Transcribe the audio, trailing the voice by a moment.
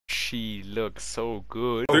She looks so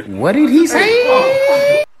good. What did he say?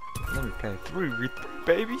 Let me play 3v3,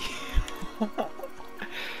 baby.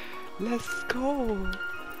 Let's go.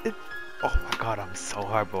 Oh my god, I'm so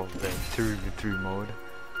hyped over the 3v3 mode.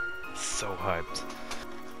 So hyped.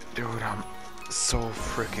 Dude, I'm so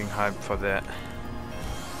freaking hyped for that.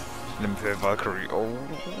 Let me play Valkyrie. Oh.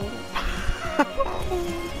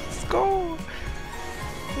 Let's go.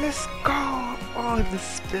 Let's go. Oh, the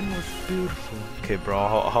spin was beautiful. Okay,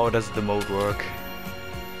 bro, how does the mode work?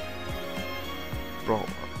 Bro,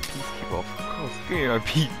 please keep off. Of course, give me my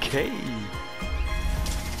PK.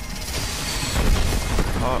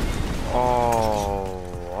 Oh,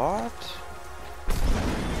 what?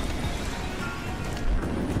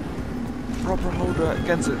 Bro, hold her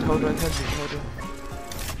against it, hold her against it, hold her.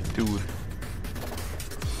 Dude.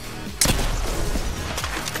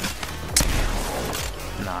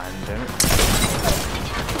 Nein, damn it.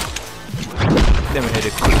 Let me hit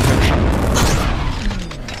it quick.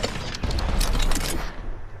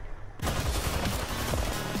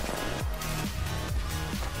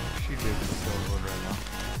 She did so good right now.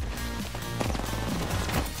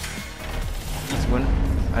 This one,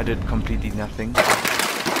 I did completely nothing.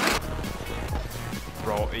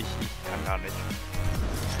 Bro, ich kann gar nicht.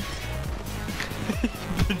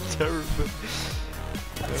 Ich bin terrible.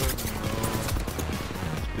 Oh no.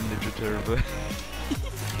 Ich bin legit terrible.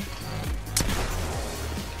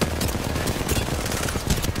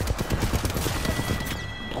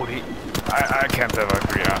 Brody, I can't ever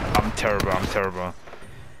agree. I'm terrible, I'm terrible.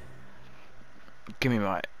 Give me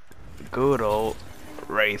my good old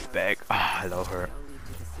Wraith back. Ah, I love her.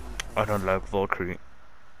 I don't like Valkyrie.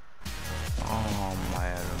 Oh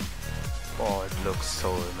man. Oh, it looks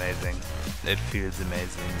so amazing. It feels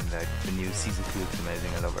amazing. Like the new season feels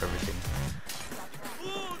amazing. I love everything.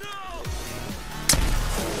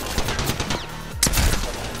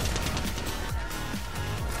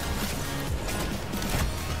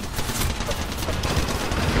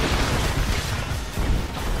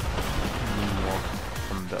 More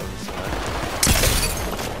from the other side.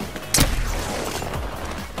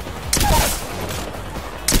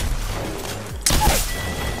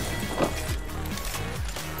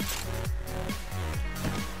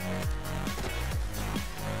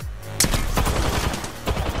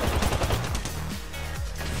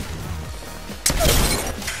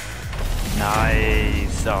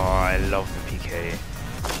 Nice! Oh, I love the PK.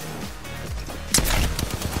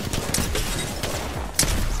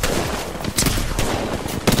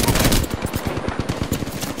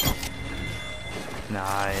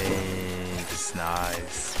 Nice,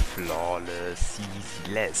 nice, flawless,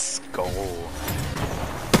 easy, let's go.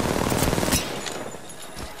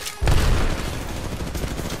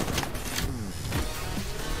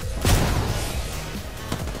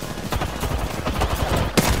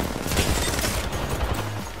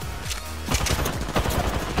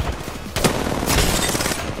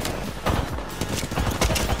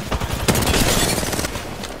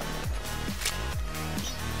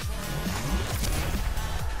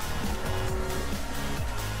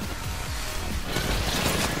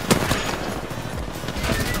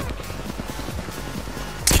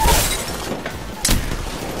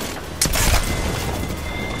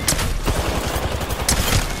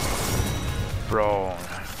 Bro,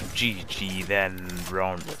 GG, that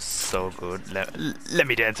round was so good. Let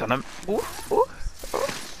me dance on him. Ooh, ooh, ooh,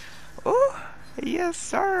 ooh. Yes,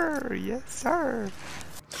 sir. Yes, sir.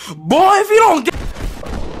 Boy, if you don't get...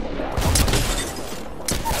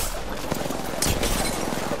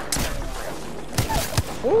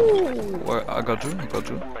 Ooh, I got you, I got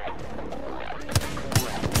you.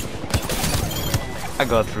 I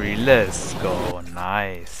got 3, let's go.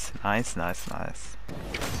 Nice, nice, nice, nice.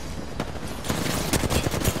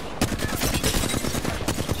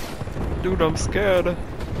 Dude, I'm scared.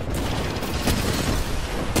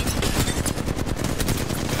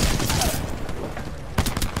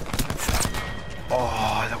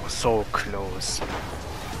 Oh, that was so close.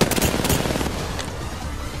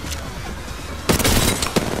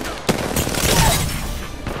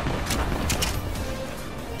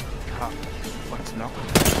 Ah, what's knock?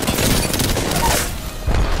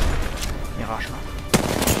 Mirage knock.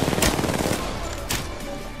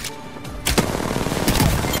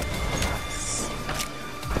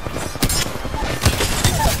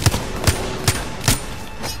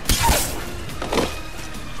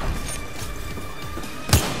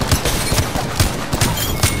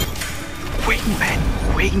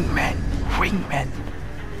 Wingman! Wingman!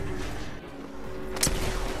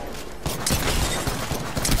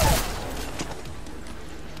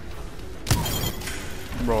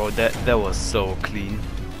 Bro, that was so clean.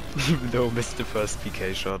 Even though I missed the first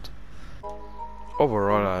PK shot.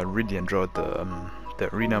 overall, I really enjoyed the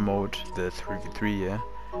arena mode, the 3v3. Yeah,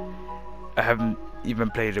 I haven't even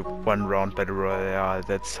played a one round battle royale.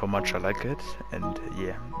 That's how much I like it. And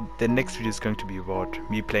yeah, the next video is going to be about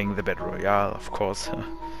me playing the battle royale, of course.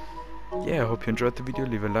 Yeah, I hope you enjoyed the video.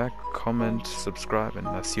 Leave a like, comment, subscribe, and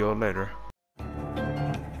I'll see you all later.